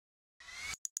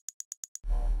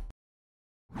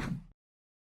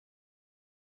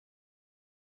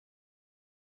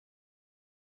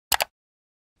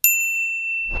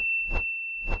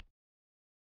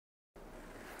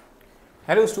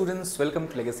Hello students, welcome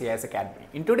to Legacy IAS Academy.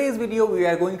 In today's video, we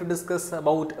are going to discuss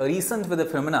about a recent weather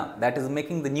phenomena that is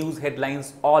making the news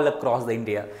headlines all across the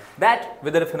India. That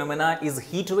weather phenomena is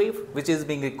heat wave, which is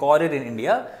being recorded in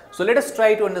India. So let us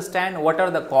try to understand what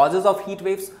are the causes of heat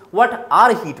waves, what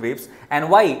are heat waves, and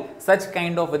why such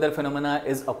kind of weather phenomena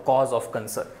is a cause of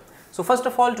concern. So first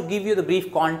of all, to give you the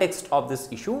brief context of this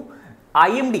issue,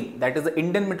 IMD, that is the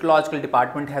Indian Meteorological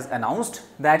Department, has announced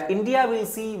that India will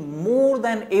see more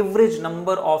than average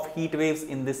number of heat waves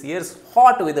in this year's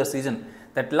hot weather season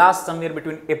that lasts somewhere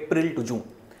between April to June.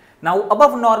 Now,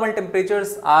 above normal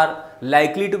temperatures are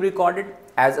likely to be recorded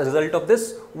as a result of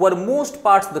this over most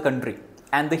parts of the country,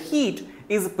 and the heat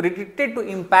is predicted to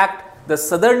impact the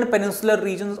southern peninsular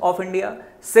regions of India,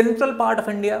 central part of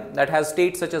India that has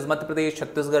states such as Madhya Pradesh,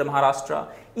 Chhattisgarh, Maharashtra,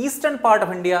 eastern part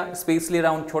of India, especially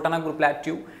around Chota Nagpur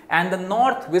Plateau, and the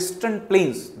northwestern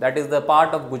plains, that is the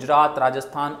part of Gujarat,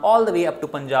 Rajasthan, all the way up to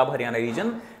Punjab, Haryana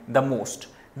region the most.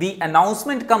 The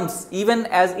announcement comes even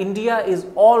as India is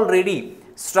already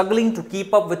struggling to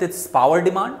keep up with its power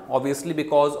demand, obviously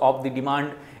because of the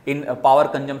demand in power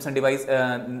consumption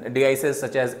devices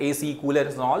such as AC,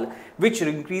 coolers and all, which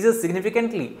increases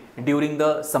significantly during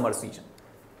the summer season.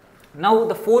 Now,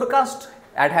 the forecast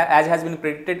as has been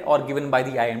predicted or given by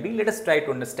the IMD, let us try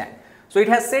to understand. So, it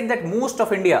has said that most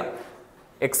of India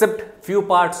except few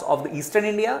parts of the eastern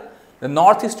India, the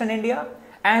northeastern India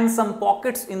and some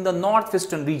pockets in the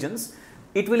northwestern regions,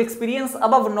 it will experience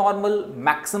above normal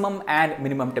maximum and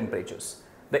minimum temperatures.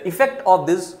 The effect of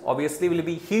this obviously will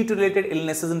be heat related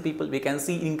illnesses in people. We can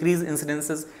see increased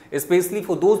incidences, especially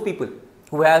for those people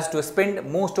who has to spend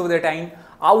most of their time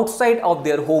outside of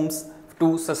their homes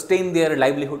to sustain their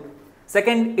livelihood.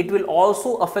 Second, it will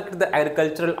also affect the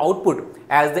agricultural output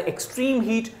as the extreme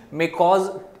heat may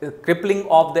cause crippling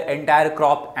of the entire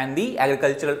crop and the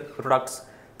agricultural products.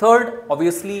 Third,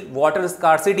 obviously water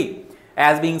scarcity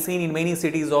as being seen in many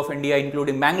cities of India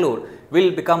including Bangalore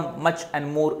will become much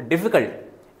and more difficult,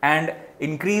 and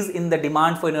increase in the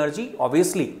demand for energy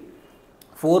obviously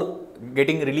for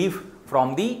getting relief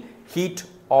from the heat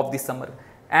of the summer.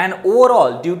 And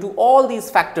overall, due to all these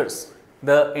factors,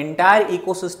 the entire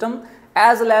ecosystem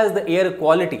as well as the air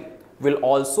quality will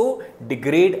also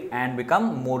degrade and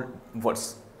become more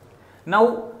worse.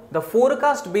 Now, the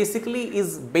forecast basically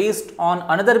is based on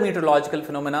another meteorological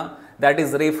phenomena that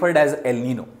is referred as El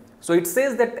Nino. So, it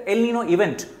says that El Nino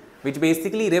event, which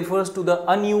basically refers to the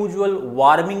unusual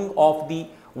warming of the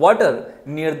water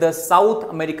near the South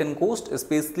American coast,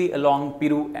 especially along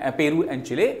Peru and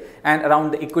Chile and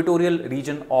around the equatorial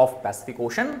region of Pacific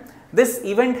Ocean. This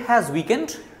event has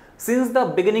weakened since the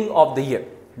beginning of the year.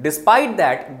 Despite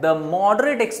that, the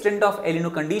moderate extent of El Nino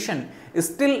condition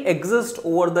still exists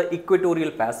over the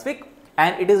equatorial Pacific,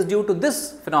 and it is due to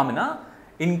this phenomena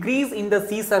increase in the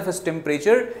sea surface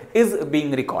temperature is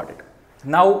being recorded.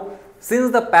 Now,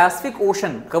 since the Pacific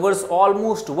Ocean covers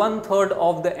almost 1/3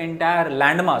 of the entire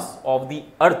landmass of the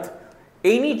earth,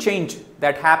 any change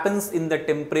that happens in the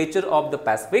temperature of the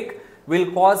Pacific will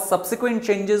cause subsequent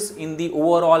changes in the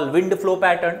overall wind flow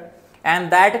pattern,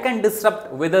 and that can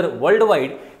disrupt weather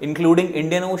worldwide including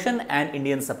Indian Ocean and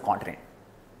Indian subcontinent.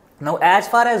 Now, as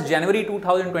far as January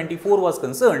 2024 was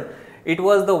concerned, it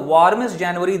was the warmest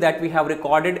January that we have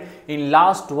recorded in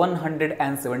last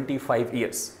 175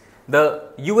 years. The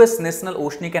US National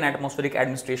Oceanic and Atmospheric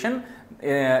Administration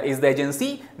is the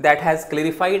agency that has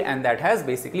clarified and that has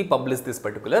basically published this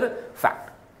particular fact.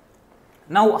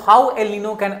 Now, how El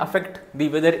Nino can affect the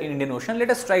weather in Indian Ocean? Let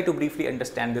us try to briefly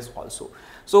understand this also.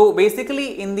 So,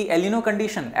 basically in the El Nino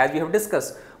condition, as we have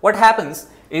discussed, what happens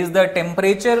is the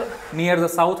temperature near the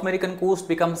South American coast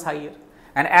becomes higher,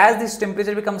 and as this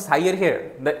temperature becomes higher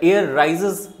here, the air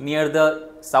rises near the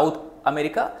South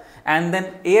America, and then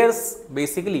air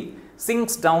basically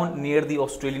sinks down near the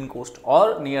Australian coast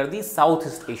or near the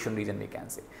Southeast Asian region, we can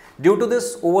say. Due to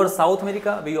this, over South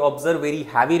America we observe very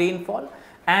heavy rainfall,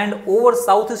 and over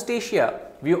Southeast Asia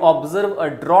we observe a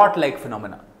drought like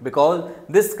phenomena, because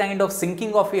this kind of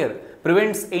sinking of air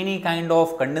prevents any kind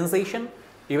of condensation,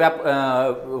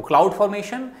 cloud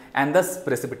formation and thus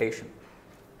precipitation.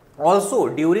 Also,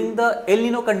 during the El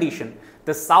Nino condition,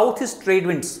 the southeast trade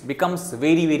winds becomes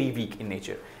very weak in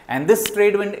nature, and this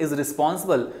trade wind is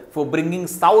responsible for bringing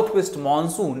southwest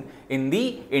monsoon in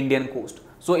the Indian coast.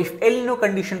 So, if El Nino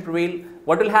condition prevail,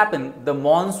 what will happen? The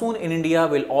monsoon in India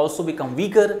will also become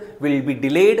weaker, will be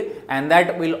delayed, and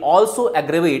that will also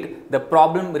aggravate the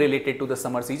problem related to the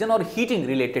summer season or heating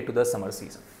related to the summer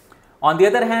season. On the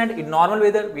other hand, in normal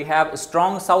weather, we have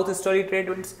strong southeasterly trade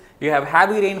winds, you have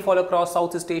heavy rainfall across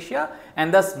Southeast Asia,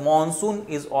 and thus monsoon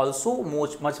is also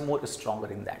much more stronger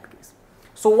in that case.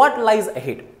 So what lies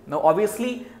ahead? Now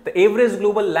obviously the average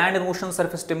global land and ocean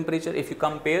surface temperature, if you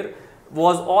compare,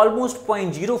 was almost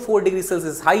 0.04 degrees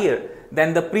Celsius higher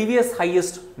than the previous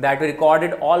highest that we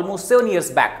recorded almost 7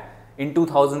 years back in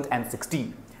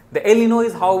 2016. The El Nino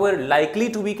is however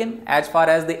likely to weaken as far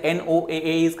as the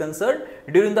NOAA is concerned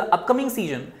during the upcoming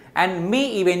season and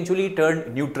may eventually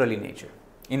turn neutral in nature.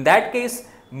 In that case,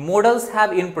 models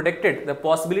have even predicted the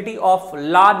possibility of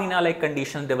La Nina like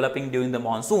conditions developing during the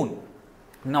monsoon.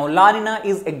 Now La Nina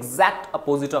is exact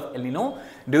opposite of El Nino.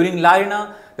 During La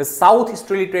Nina, the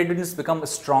southeasterly trade winds become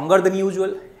stronger than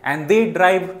usual and they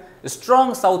drive a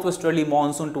strong southwesterly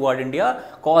monsoon toward India,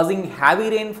 causing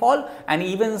heavy rainfall and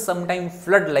even sometimes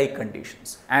flood-like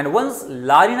conditions. And once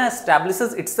La Nina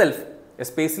establishes itself,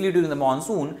 especially during the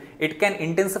monsoon, it can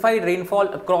intensify rainfall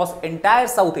across entire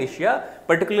South Asia,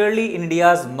 particularly in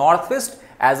India's northwest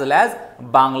as well as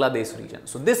Bangladesh region.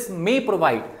 So this may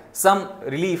provide some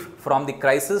relief from the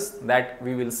crisis that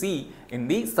we will see in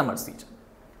the summer season.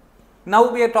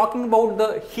 Now we are talking about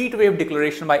the heat wave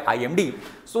declaration by IMD.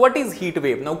 So what is heat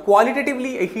wave? Now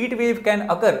qualitatively a heat wave can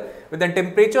occur when the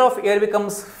temperature of air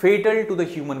becomes fatal to the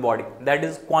human body. That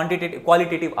is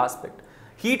qualitative aspect.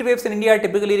 Heat waves in India are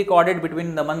typically recorded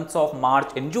between the months of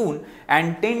March and June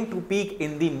and tend to peak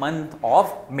in the month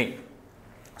of May.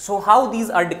 So how these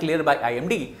are declared by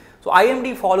IMD? So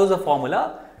IMD follows a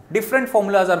formula. Different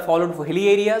formulas are followed for hilly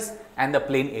areas and the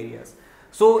plain areas.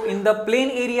 So in the plain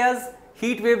areas,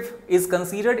 heat wave is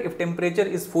considered if temperature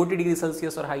is 40 degrees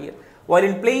Celsius or higher, while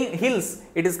in plain hills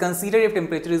it is considered if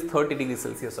temperature is 30 degrees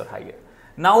Celsius or higher.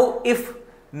 Now if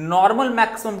normal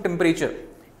maximum temperature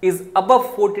is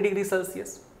above 40 degrees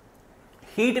Celsius,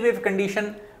 heat wave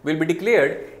condition will be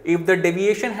declared if the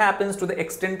deviation happens to the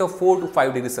extent of 4 to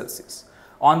 5 degrees Celsius.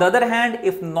 On the other hand,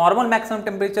 if normal maximum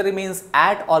temperature remains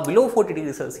at or below 40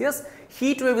 degrees Celsius,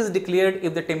 heat wave is declared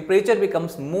if the temperature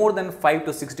becomes more than 5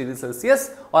 to 6 degrees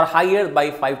Celsius or higher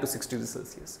by 5 to 6 degrees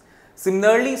Celsius.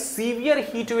 Similarly, severe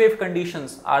heat wave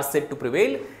conditions are said to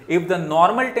prevail if the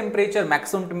normal temperature,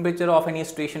 maximum temperature of any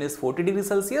station is 40 degrees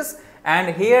Celsius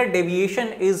and here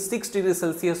deviation is 6 degrees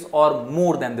Celsius or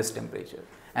more than this temperature.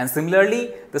 And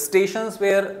similarly, the stations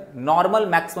where normal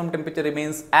maximum temperature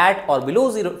remains at or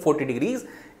below 40 degrees,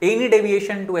 any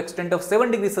deviation to extent of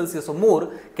 7 degrees Celsius or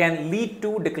more can lead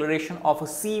to declaration of a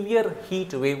severe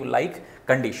heat wave like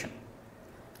condition.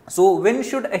 So when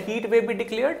should a heat wave be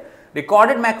declared?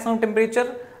 Recorded maximum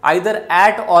temperature either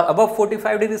at or above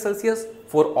 45 degrees Celsius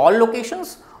for all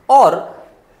locations or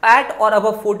at or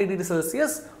above 40 degrees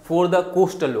Celsius for the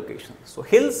coastal locations. So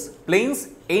hills, plains,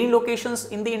 any locations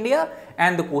in the India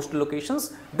and the coastal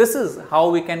locations. This is how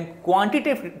we can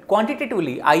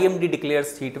quantitatively IMD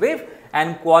declares heat wave,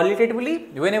 and qualitatively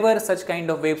whenever such kind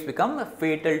of waves become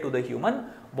fatal to the human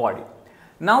body.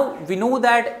 Now we know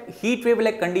that heat wave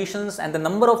like conditions and the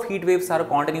number of heat waves are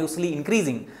continuously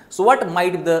increasing. So what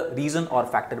might be the reason or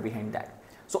factor behind that?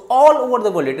 So all over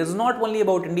the world, it is not only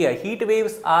about India, heat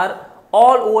waves are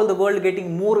all over the world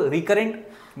getting more recurrent,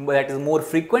 that is more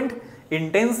frequent,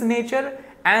 intense in nature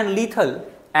and lethal,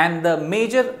 and the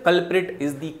major culprit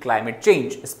is the climate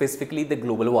change, specifically the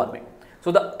global warming.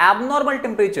 So the abnormal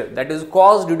temperature that is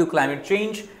caused due to climate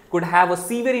change could have a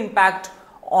severe impact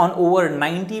on over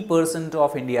 90%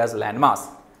 of India's land mass.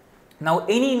 Now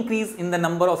any increase in the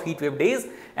number of heat wave days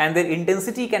and their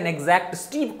intensity can exact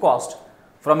steep cost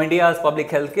from India's public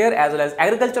healthcare as well as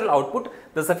agricultural output,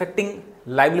 thus affecting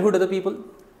livelihood of the people,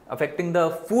 affecting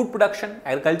the food production,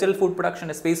 agricultural food production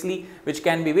especially, which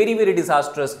can be very, very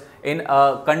disastrous in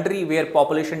a country where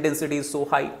population density is so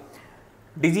high.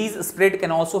 Disease spread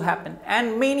can also happen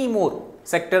and many more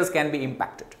sectors can be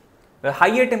impacted. The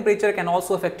higher temperature can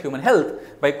also affect human health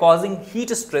by causing heat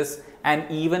stress and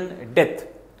even death.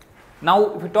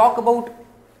 Now, if we talk about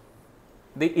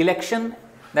the election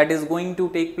that is going to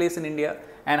take place in India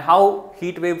and how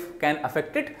heat wave can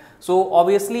affect it. So,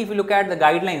 obviously, if you look at the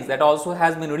guidelines that also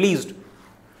has been released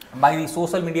by the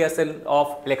social media cell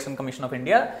of Election Commission of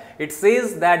India, it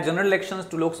says that general elections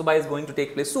to Lok Sabha is going to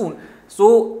take place soon.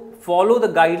 So, follow the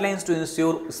guidelines to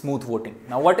ensure smooth voting.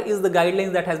 Now, what is the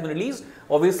guidelines that has been released?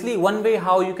 Obviously, one way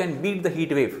how you can beat the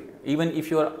heat wave, even if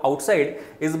you are outside,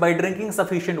 is by drinking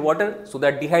sufficient water so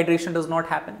that dehydration does not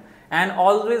happen, and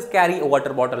always carry a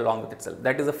water bottle along with itself.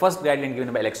 That is the first guideline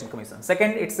given by Election Commission.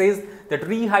 Second, it says that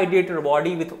rehydrate your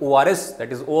body with ORS, that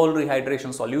is all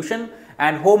rehydration solution,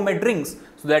 and homemade drinks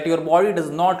so that your body does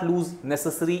not lose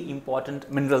necessary important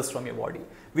minerals from your body.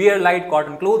 Wear light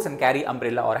cotton clothes and carry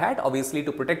umbrella or hat, obviously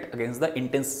to protect against the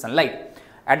intense sunlight.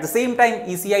 At the same time,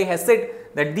 ECI has said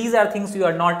that these are things you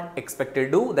are not expected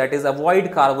to do, that is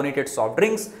avoid carbonated soft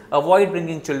drinks, avoid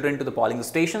bringing children to the polling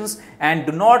stations, and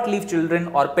do not leave children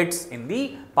or pets in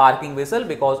the parking vessel,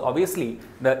 because obviously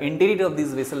the interior of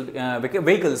these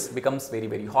vehicles becomes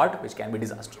very hot, which can be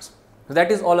disastrous. So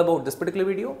that is all about this particular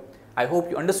video. I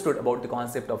hope you understood about the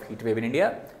concept of heat wave in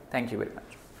India. Thank you very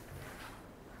much.